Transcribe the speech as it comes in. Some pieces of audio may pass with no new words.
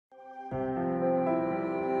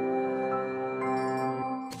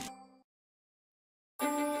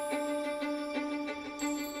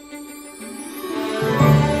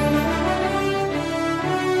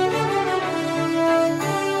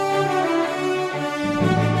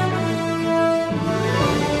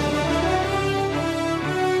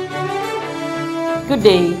Good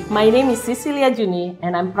day, my name is Cecilia Juni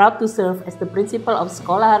and I'm proud to serve as the principal of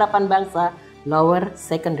Sekolah Harapan Bangsa Lower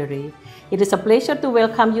Secondary. It is a pleasure to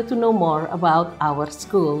welcome you to know more about our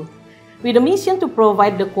school. With a mission to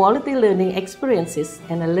provide the quality learning experiences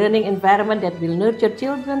and a learning environment that will nurture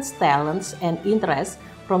children's talents and interests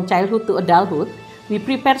from childhood to adulthood, we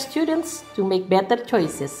prepare students to make better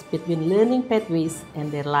choices between learning pathways and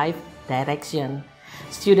their life direction.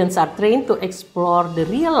 Students are trained to explore the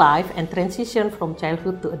real life and transition from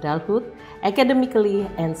childhood to adulthood academically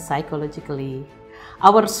and psychologically.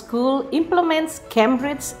 Our school implements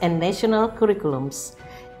Cambridge and national curriculums.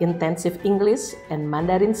 Intensive English and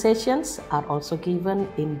Mandarin sessions are also given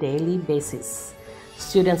in daily basis.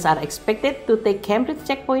 Students are expected to take Cambridge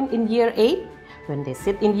checkpoint in year 8. When they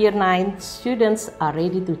sit in year 9, students are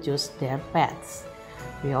ready to choose their paths.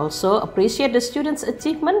 We also appreciate the students'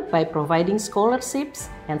 achievement by providing scholarships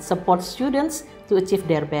and support students to achieve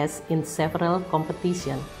their best in several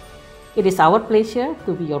competitions. It is our pleasure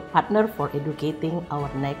to be your partner for educating our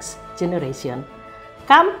next generation.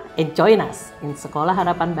 Come and join us in Sekolah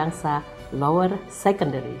Harapan Bangsa Lower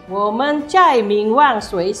Secondary. 我们在明望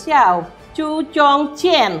学校初中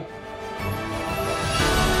见。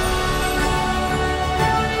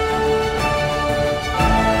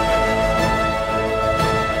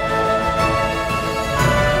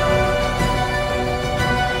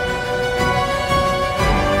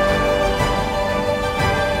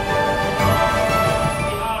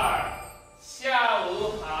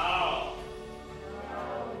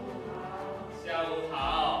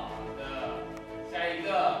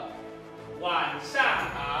晚上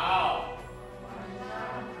好。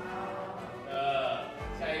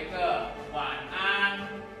下一个晚安。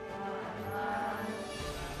好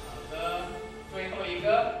的，最后一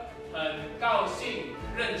个很高兴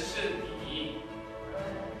认识你。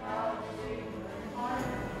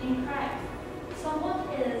Incorrect. So what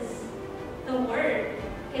is the word?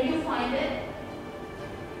 Can you find it?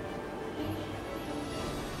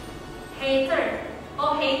 Hater.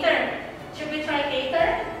 Oh, hater. Should we try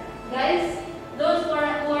hater? Guys, those who are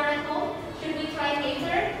at home, should we try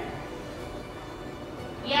hater?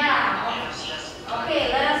 Yeah. Okay,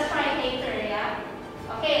 let us try hater, yeah?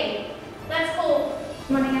 Okay, let's go.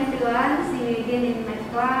 Good morning everyone, see you again in my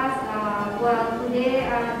class. Today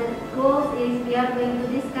the goal is we are going to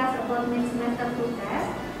discuss about next semester 2 test.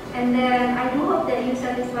 And then I do hope that you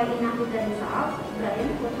satisfied enough with the result. Brian,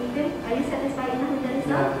 what do you think? Are you satisfied enough with the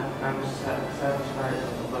result? Yeah, I'm satisfied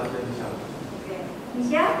about the result. Okay.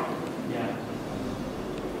 Michelle? Yeah.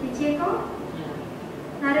 Picheko? Yeah.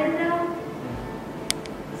 Narendra?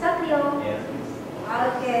 Satrio? Yes.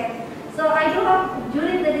 Okay. So I do hope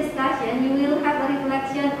during the discussion you will have a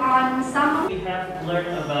reflection on some. We have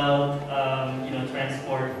learned about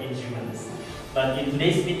transport in humans, but in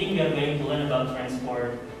today's meeting we are going to learn about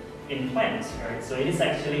transport in plants, right? So it is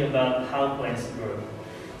actually about how plants grow.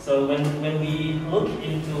 So when we look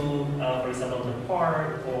into, for example, the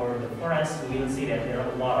park or the forest, we will see that there are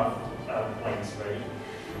a lot of plants, right?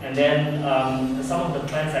 And then some of the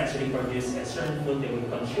plants actually produce a certain food that we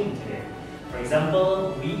consume today. For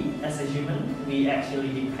example, we as a human, we actually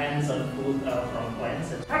depend on food from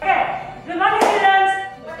plants. Okay, good morning students!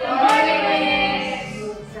 Good morning.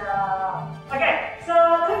 Good job. Okay, so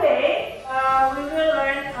today we will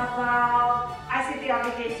learn about ICT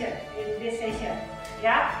application in this session.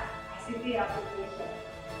 Yeah, ICT application.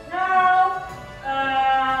 Now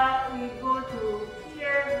we go to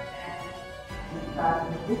here and start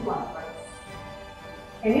with this one first.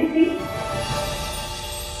 Can you see?